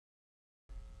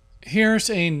Here's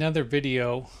another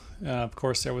video. Of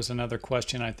course, there was another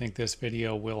question. I think this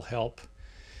video will help.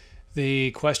 The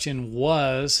question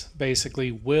was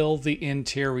basically, will the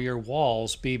interior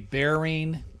walls be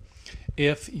bearing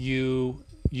if you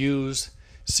use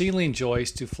ceiling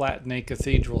joists to flatten a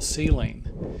cathedral ceiling?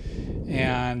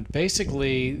 And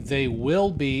basically, they will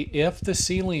be if the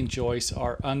ceiling joists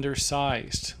are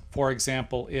undersized. For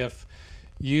example, if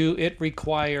it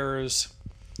requires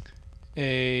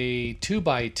a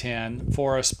 2x10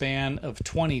 for a span of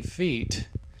 20 feet,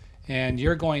 and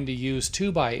you're going to use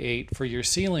 2x8 for your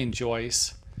ceiling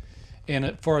joists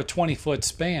and for a 20-foot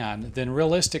span, then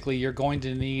realistically you're going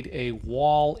to need a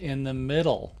wall in the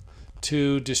middle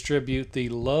to distribute the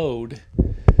load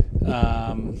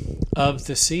of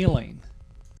the ceiling.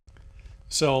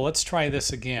 So let's try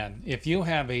this again. If you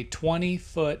have a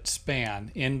 20-foot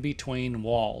span in between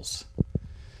walls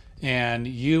and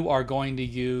you are going to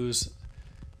use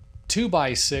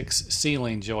 2x6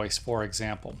 ceiling joists, for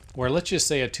example, where let's just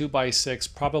say a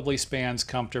 2x6 probably spans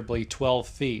comfortably 12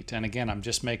 feet. And again, I'm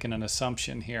just making an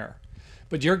assumption here.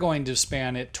 But you're going to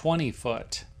span it 20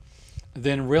 foot.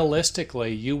 Then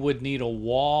realistically, you would need a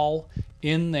wall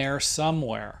in there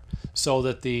somewhere so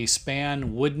that the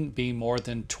span wouldn't be more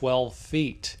than 12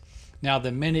 feet. Now,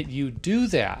 the minute you do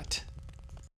that,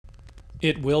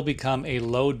 it will become a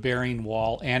load-bearing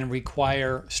wall and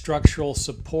require structural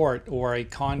support or a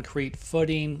concrete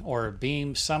footing or a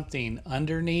beam, something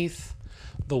underneath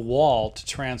the wall to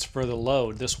transfer the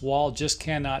load. This wall just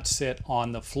cannot sit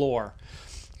on the floor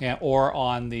or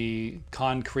on the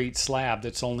concrete slab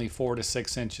that's only 4 to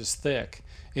 6 inches thick.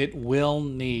 It will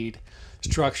need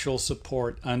structural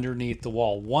support underneath the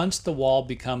wall. Once the wall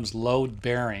becomes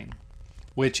load-bearing,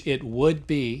 which it would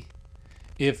be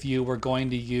if you were going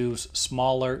to use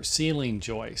smaller ceiling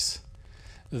joists,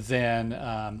 then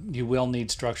you will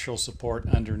need structural support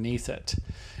underneath it.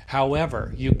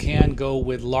 However, you can go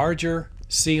with larger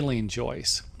ceiling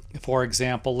joists. For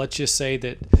example, let's just say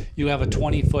that you have a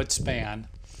 20-foot span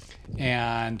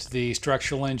and the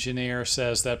structural engineer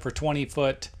says that for 20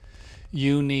 foot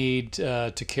you need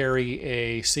to carry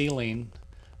a ceiling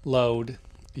load,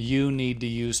 you need to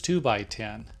use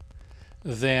 2x10.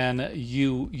 Then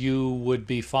you would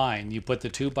be fine. You put the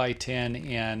 2x10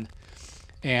 in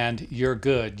and you're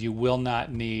good. You will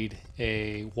not need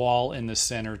a wall in the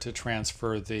center to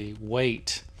transfer the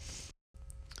weight.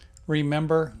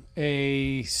 Remember,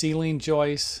 a ceiling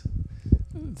joist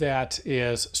that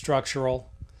is structural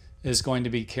is going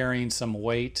to be carrying some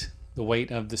weight, the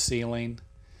weight of the ceiling,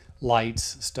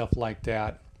 lights, stuff like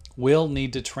that, will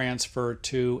need to transfer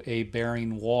to a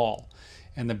bearing wall.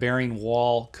 And the bearing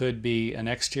wall could be an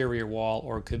exterior wall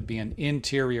or it could be an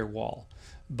interior wall.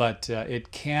 But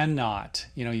it cannot,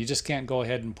 you just can't go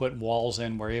ahead and put walls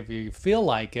in wherever you feel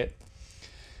like it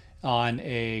on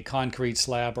a concrete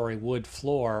slab or a wood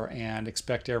floor and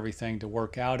expect everything to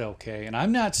work out okay. And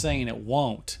I'm not saying it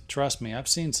won't. Trust me, I've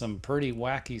seen some pretty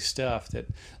wacky stuff that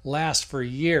lasts for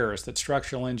years that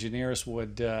structural engineers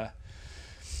would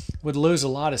lose a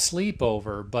lot of sleep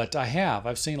over, but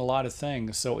I've seen a lot of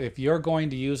things. So if you're going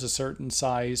to use a certain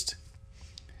sized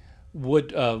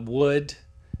wood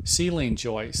ceiling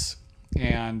joists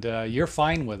and you're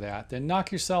fine with that, then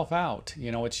knock yourself out.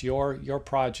 It's your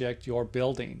project, your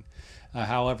building.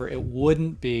 However, it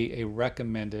wouldn't be a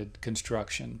recommended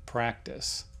construction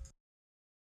practice.